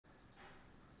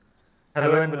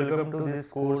Hello and welcome to this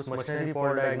course Machinery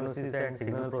for Diagnosis and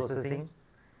Signal Processing.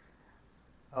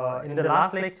 In the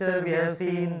last lecture we have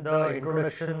seen the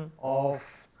introduction of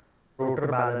rotor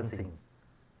balancing,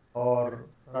 or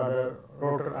rather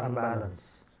rotor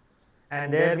unbalance,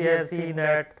 and there we have seen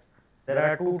that there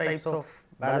are two types of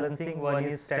balancing. One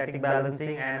is static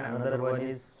balancing and another one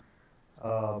is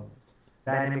uh,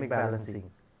 dynamic balancing.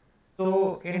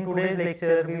 So in today's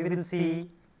lecture we will see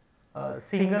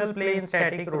single plane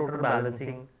static rotor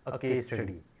balancing, a case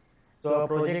study. So a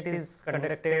project is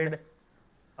conducted.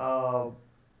 Uh,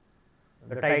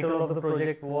 the title of the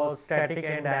project was Static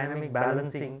and Dynamic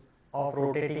Balancing of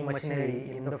Rotating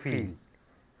Machinery in the Field.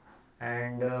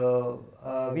 And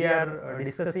we are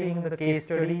discussing the case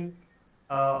study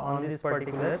on this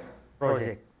particular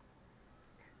project.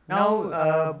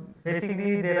 Now,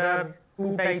 basically, there are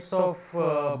two types of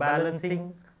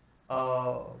balancing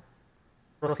uh,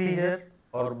 procedure,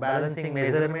 or balancing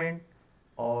measurement,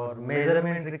 or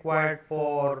measurement required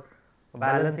for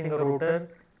balancing a rotor.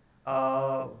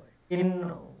 Uh,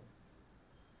 in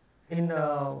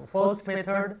first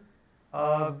method,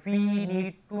 we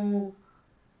need to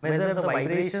measure the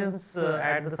vibrations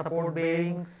at the support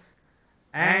bearings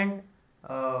and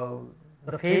uh,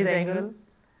 the phase angle.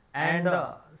 And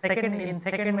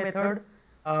second method,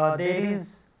 there is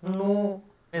no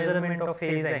measurement of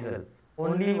phase angle.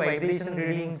 Only vibration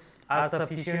readings are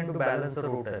sufficient to balance the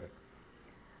rotor.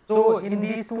 So in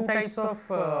these two types of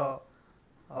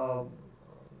uh,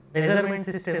 measurement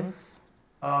systems,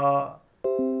 uh,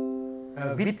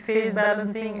 with phase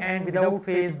balancing and without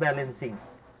phase balancing,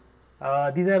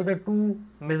 these are the two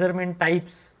measurement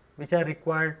types which are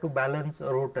required to balance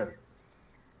a rotor.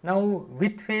 Now,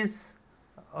 with phase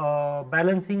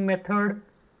balancing method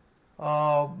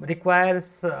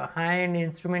requires high-end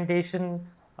instrumentation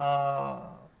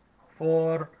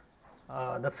for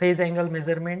the phase angle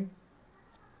measurement,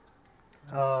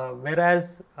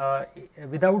 whereas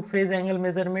without phase angle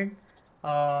measurement,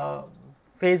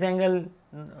 phase angle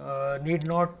need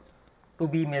not to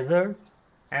be measured,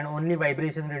 and only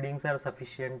vibration readings are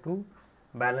sufficient to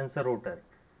balance a rotor.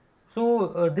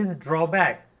 So this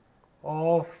drawback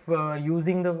of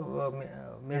using the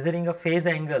measuring a phase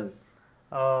angle,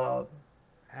 uh,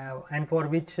 and for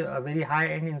which a very high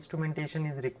end instrumentation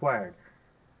is required,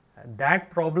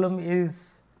 that problem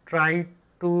is tried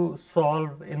to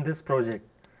solve in this project.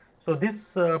 So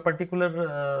this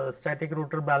particular static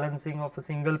rotor balancing of a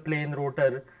single plane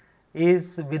rotor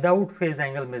is without phase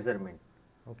angle measurement.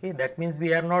 Okay, that means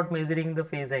we are not measuring the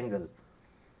phase angle.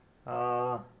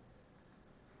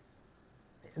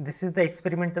 This is the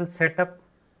experimental setup.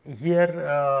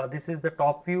 Here this is the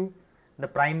top view. The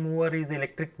prime mover is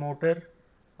electric motor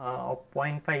of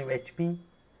 0.5 HP,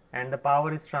 and the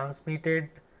power is transmitted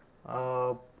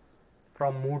from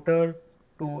motor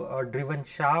to a driven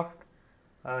shaft.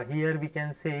 Here we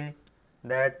can say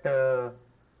that the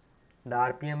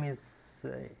RPM is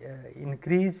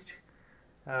increased,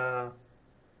 and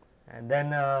then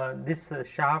this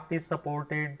shaft is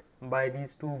supported by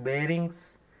these two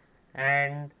bearings,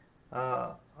 and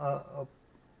a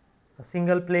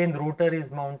single plane rotor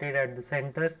is mounted at the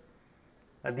center.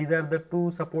 These are the two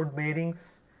support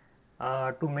bearings.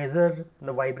 To measure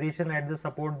the vibration at the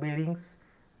support bearings,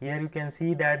 here you can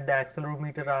see that the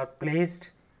accelerometer are placed.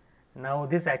 Now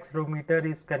this accelerometer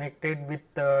is connected with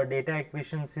the data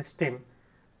acquisition system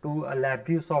to a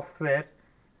LabVIEW software,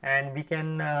 and we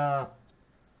can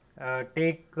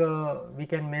we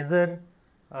can measure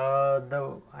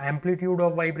the amplitude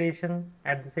of vibration,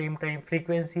 at the same time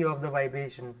frequency of the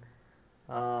vibration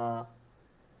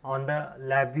on the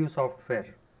LabVIEW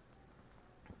software.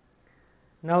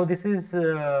 Now this is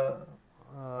the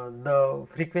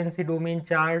frequency domain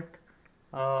chart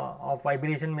of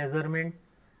vibration measurement.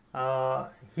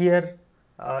 Here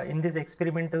in this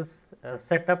experimental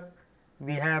setup,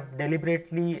 we have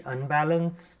deliberately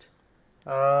unbalanced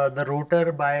the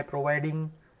rotor by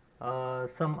providing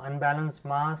some unbalanced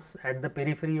mass at the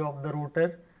periphery of the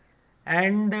rotor,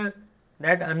 and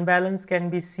that unbalance can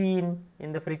be seen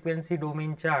in the frequency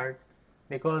domain chart,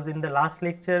 because in the last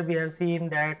lecture we have seen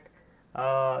that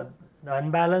the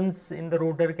unbalance in the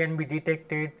rotor can be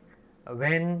detected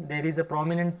when there is a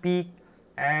prominent peak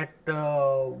at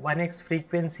 1x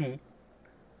frequency,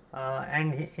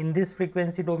 and in this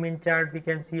frequency domain chart we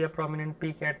can see a prominent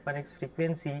peak at 1x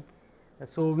frequency,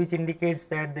 so which indicates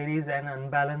that there is an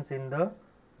unbalance in the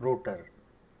rotor.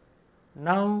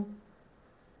 Now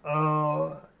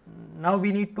now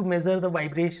we need to measure the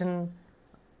vibration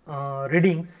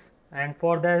readings, and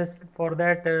for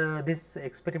that this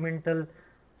experimental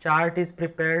chart is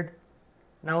prepared.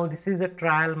 Now this is a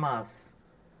trial mass.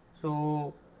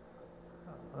 So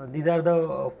these are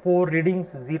the 4 readings,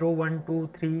 0, 1, 2,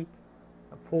 3,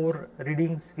 4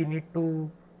 readings we need to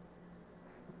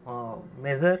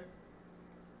measure.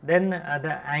 Then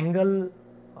the angle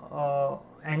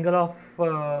of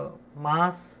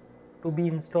mass to be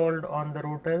installed on the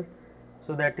rotor,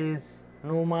 so that is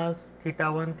no mass,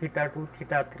 theta 1, theta 2,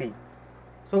 theta 3.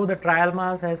 So the trial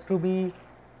mass has to be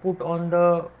put on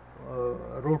the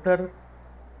rotor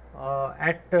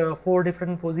at 4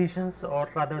 different positions, or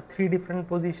rather 3 different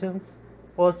positions.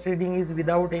 First reading is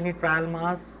without any trial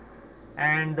mass,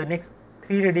 and the next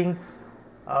 3 readings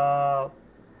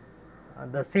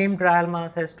the same trial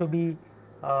mass has to be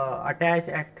attached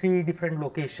at 3 different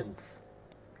locations.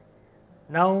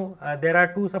 Now there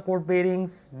are 2 support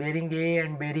bearings, bearing A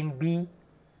and bearing B.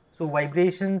 So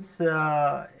vibrations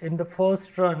in the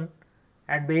first run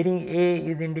at bearing A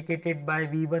is indicated by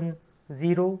V1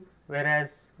 0, whereas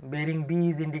bearing B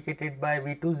is indicated by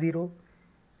V2 0,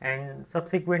 and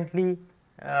subsequently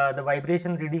the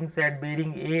vibration readings at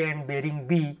bearing A and bearing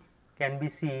B can be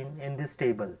seen in this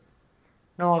table.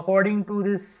 Now according to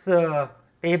this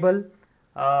table,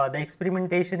 the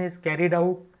experimentation is carried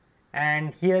out,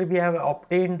 and here we have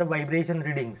obtained the vibration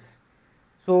readings.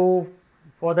 So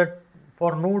for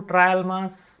no trial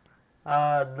mass,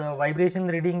 the vibration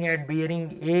reading at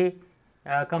bearing A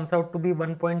comes out to be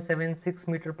 1.76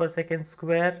 meter per second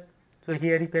square. So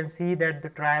here you can see that the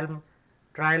trial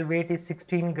weight is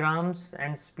 16 grams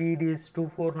and speed is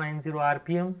 2490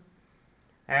 rpm,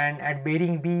 and at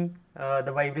bearing B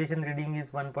the vibration reading is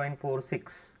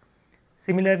 1.46.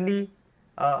 Similarly,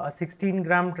 a 16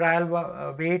 gram trial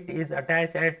weight is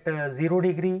attached at 0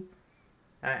 degree,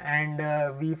 and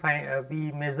we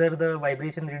measure the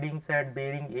vibration readings at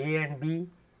bearing A and B.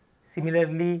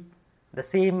 Similarly, the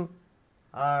same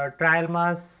trial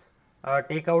mass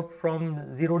take out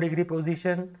from 0 degree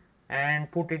position and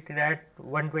put it at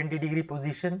 120 degree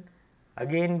position.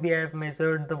 Again we have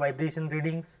measured the vibration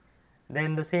readings.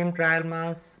 Then the same trial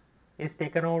mass is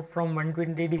taken out from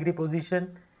 120 degree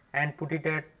position and put it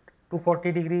at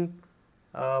 240 degree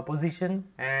position,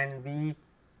 and we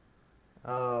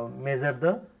measure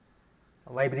the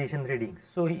vibration readings.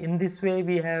 So in this way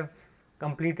we have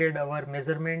completed our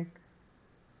measurement.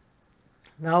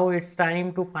 Now it's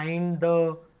time to find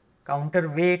the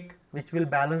counterweight which will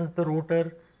balance the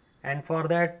rotor, and for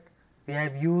that we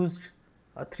have used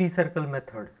a 3-circle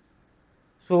method.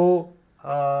 So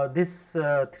this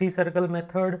 3-circle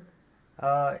method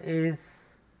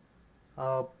is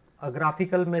a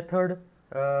graphical method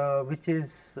which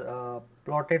is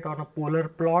plotted on a polar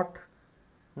plot.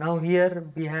 Now here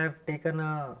we have taken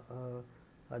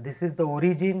this is the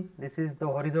origin, this is the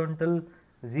horizontal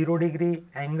 0 degree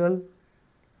angle,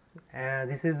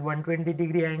 this is 120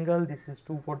 degree angle, this is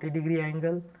 240 degree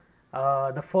angle.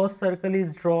 The first circle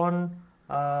is drawn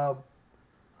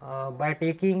by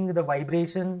taking the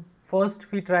vibration.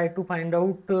 First we try to find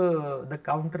out the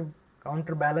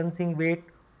counterbalancing weight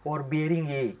for bearing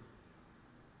A.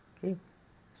 Okay,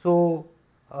 so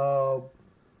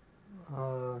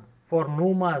for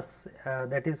no mass,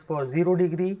 that is for 0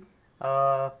 degree,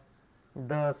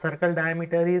 the circle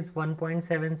diameter is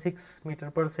 1.76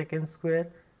 meter per second square.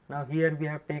 Now here we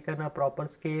have taken a proper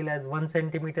scale as 1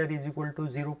 centimeter is equal to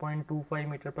 0.25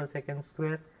 meter per second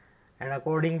square, and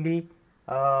accordingly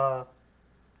a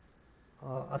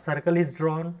circle is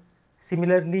drawn.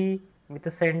 Similarly, with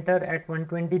a center at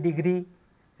 120 degree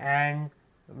and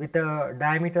with a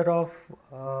diameter of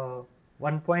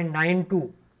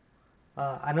 1.92,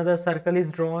 another circle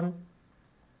is drawn.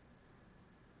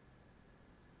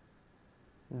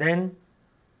 Then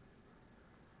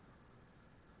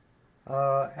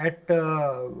at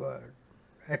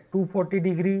 240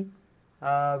 degree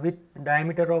with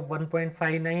diameter of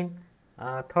 1.59,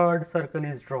 third circle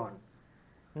is drawn.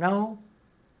 Now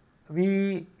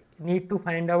we need to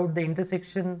find out the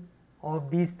intersection of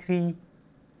these 3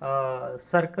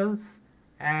 circles,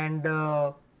 and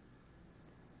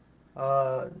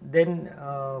then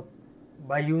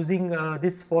by using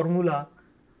this formula,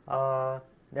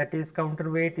 that is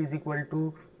counterweight is equal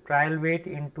to trial weight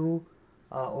into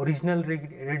original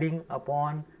reading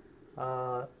upon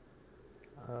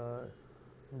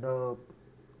the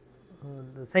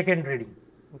second reading.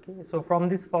 Okay, so from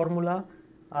this formula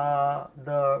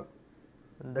the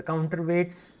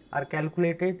counterweights are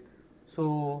calculated.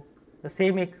 So the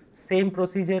same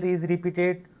procedure is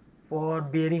repeated for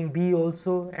bearing B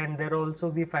also, and there also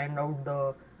we find out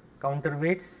the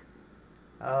counterweights.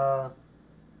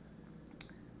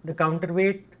 The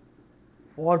counterweight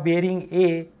for bearing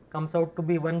A comes out to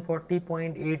be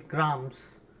 140.8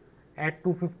 grams at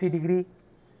 250 degree,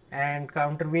 and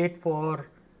counterweight for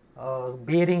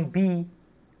bearing B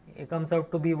it comes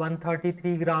out to be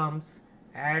 133 grams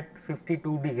at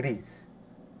 52 degrees.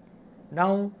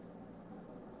 Now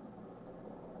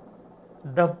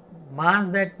the mass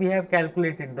that we have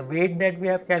calculated, the weight that we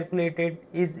have calculated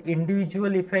is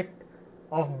individual effect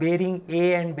of bearing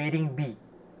A and bearing B.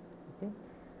 Okay.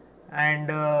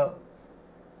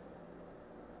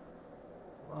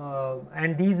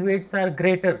 And these weights are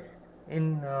greater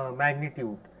in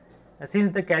magnitude.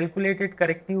 Since the calculated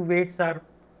corrective weights are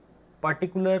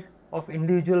particular of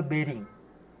individual bearing,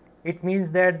 it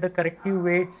means that the corrective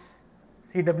weights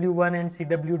CW1 and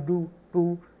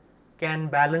CW2 can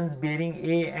balance bearing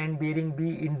A and bearing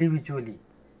B individually,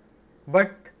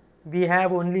 but we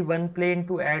have only one plane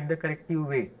to add the corrective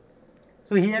weight.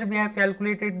 So here we have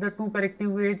calculated the two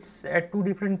corrective weights at two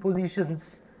different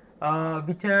positions,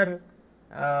 which are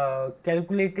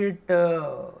calculated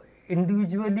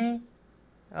individually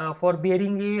for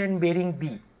bearing A and bearing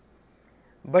B,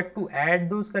 but to add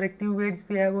those corrective weights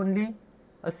we have only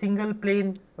a single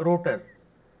plane rotor.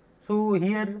 So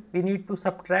here we need to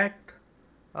subtract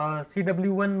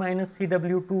CW1 minus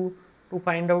CW2 to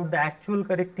find out the actual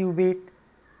corrective weight.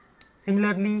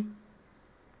 Similarly,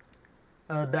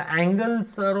 the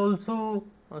angles are also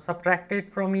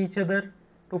subtracted from each other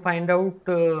to find out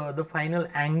the final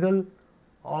angle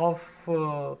of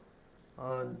the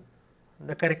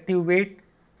corrective weight,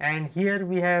 and here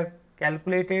we have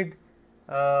calculated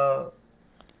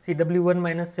CW1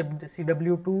 minus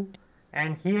CW2,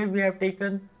 and here we have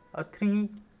taken three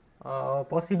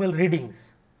possible readings,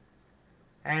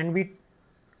 and we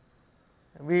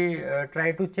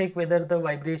try to check whether the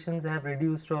vibrations have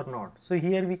reduced or not. So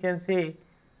here we can see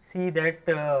that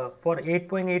for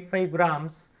 8.85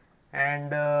 grams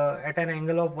and at an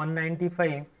angle of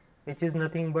 195, which is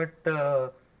nothing but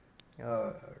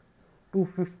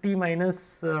 250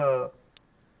 minus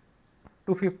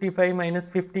 255 minus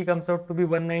 50 comes out to be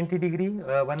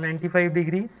 195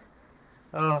 degrees.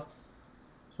 So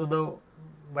the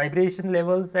vibration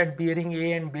levels at bearing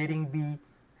A and bearing B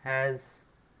has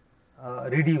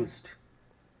reduced.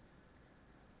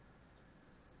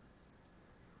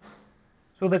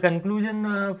 So the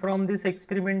conclusion from this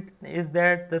experiment is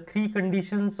that the three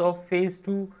conditions of phase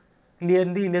 2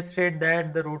 clearly illustrate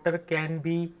that the rotor can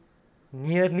be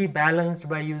nearly balanced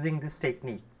by using this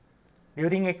technique.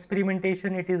 During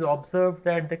experimentation, it is observed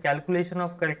that the calculation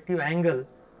of corrective angle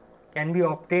can be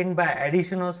obtained by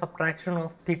addition or subtraction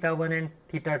of theta 1 and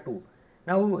theta 2.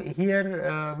 Now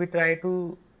here we try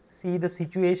to see the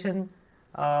situation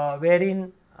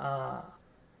wherein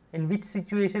in which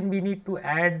situation we need to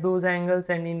add those angles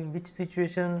and in which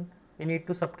situation we need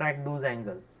to subtract those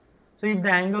angles. So if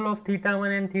the angle of theta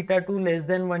 1 and theta 2 less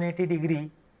than 180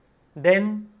 degree,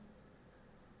 then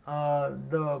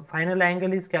the final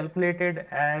angle is calculated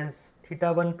as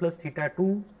theta 1 plus theta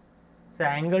 2. So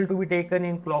angle to be taken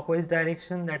in clockwise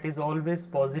direction, that is always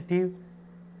positive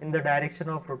in the direction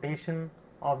of rotation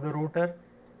of the rotor,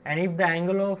 and if the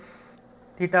angle of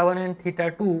theta 1 and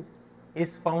theta 2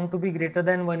 is found to be greater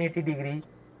than 180 degree,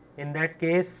 in that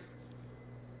case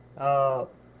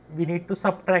we need to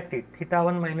subtract it, theta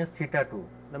 1 minus theta 2.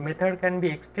 The method can be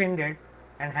extended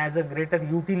and has a greater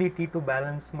utility to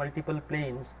balance multiple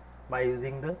planes by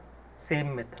using the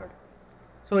same method.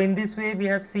 So in this way we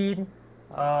have seen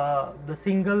the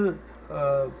single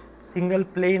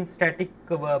plane static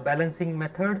balancing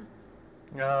method,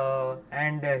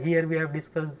 and here we have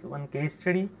discussed one case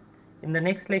study. In the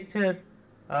next lecture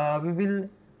we will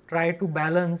try to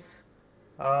balance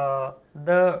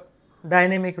the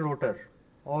dynamic rotor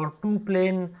or two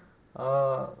plane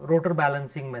rotor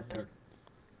balancing method.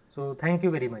 So thank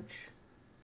you very much.